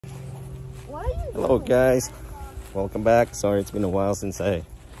Hello guys, welcome back. Sorry it's been a while since I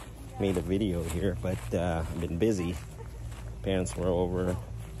made a video here, but I've been busy. Parents were over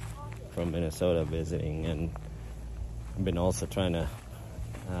from Minnesota visiting, and I've been also trying to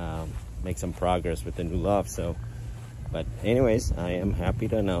make some progress with the new loft. So, but anyways, I am happy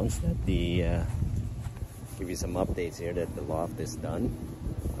to announce that give you some updates here that the loft is done,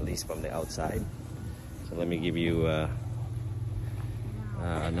 at least from the outside. So let me give you an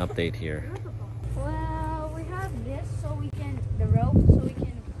update here. Well, we have this the rope so we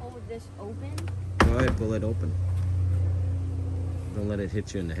can pull this open. Go ahead, pull it open. Don't let it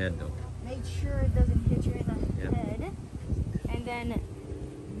hit you in the head though. Make sure it doesn't hit you in the head. And then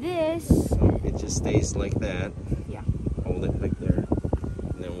this. So it just stays like that. Yeah. Hold it like there.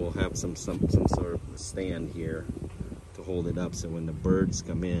 And then we'll have some sort of stand here to hold it up, so when the birds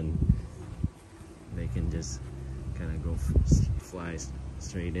come in, they can just kind of go fly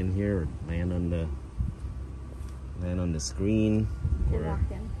straight in here, or land on the screen, or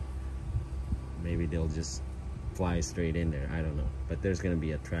maybe they'll just fly straight in there. I don't know, but there's going to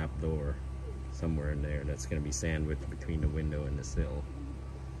be a trap door somewhere in there that's going to be sandwiched between the window and the sill.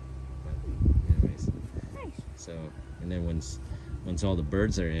 But anyways, nice. So, and then once all the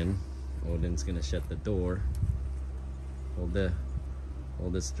birds are in, Odin's going to shut the door, hold the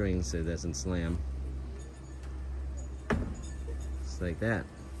string so it doesn't slam. Just like that.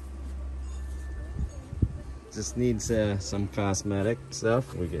 Just needs some cosmetic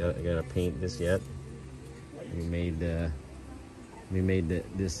stuff. I gotta paint this yet. We made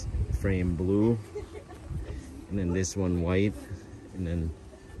this frame blue, and then this one white, and then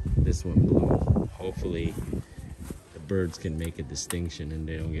this one blue. Hopefully the birds can make a distinction and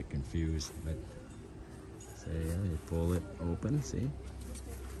they don't get confused. But so yeah, you pull it open, see?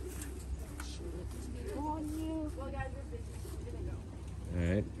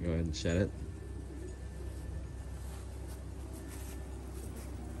 Alright, go ahead and shut it.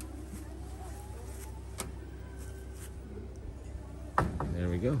 There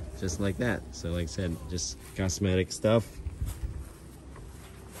we go, just like that. So like I said, just cosmetic stuff.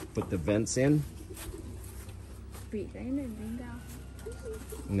 Put the vents in.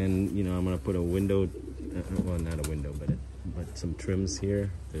 And then, you know, I'm gonna put a window, well, not a window, but some trims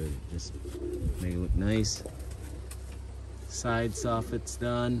here to just make it look nice. Side soffit's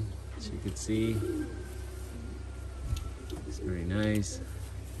done, as you can see. It's very nice.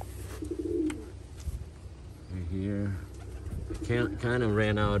 Right here. Kind of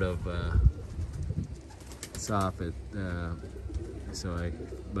ran out of soffit,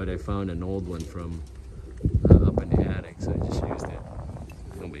 but I found an old one from up in the attic, so I just used it.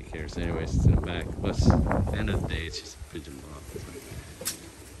 Nobody cares anyways, it's in the back. Plus, at the end of the day, it's just a pigeon loft.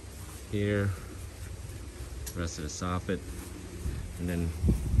 Here, rest of the soffit. And then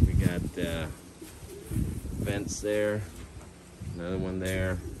we got vents there, another one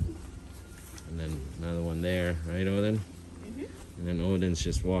there, and then another one there, right, Odin? Mm-hmm. And then Odin's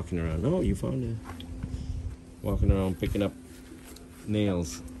just walking around. Oh, you found walking around picking up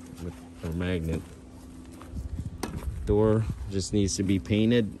nails with a magnet. Door just needs to be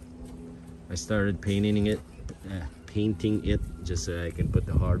painted. I started painting it just so I can put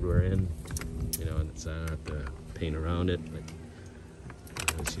the hardware in. You know, so I don't have to paint around it. But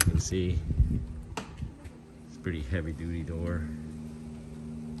as you can see, it's a pretty heavy duty door,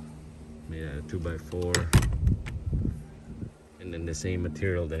 made out of 2x4, and then the same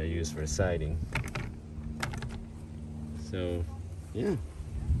material that I use for siding. So yeah,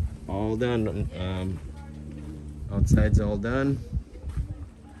 all done. Outside's all done.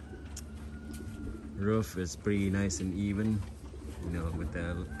 Roof is pretty nice and even, you know, with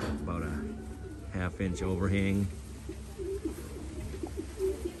that about a half-inch overhang.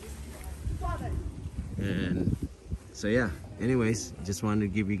 And so yeah, anyways, just wanted to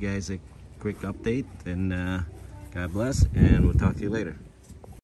give you guys a quick update, and God bless, and we'll talk to you later.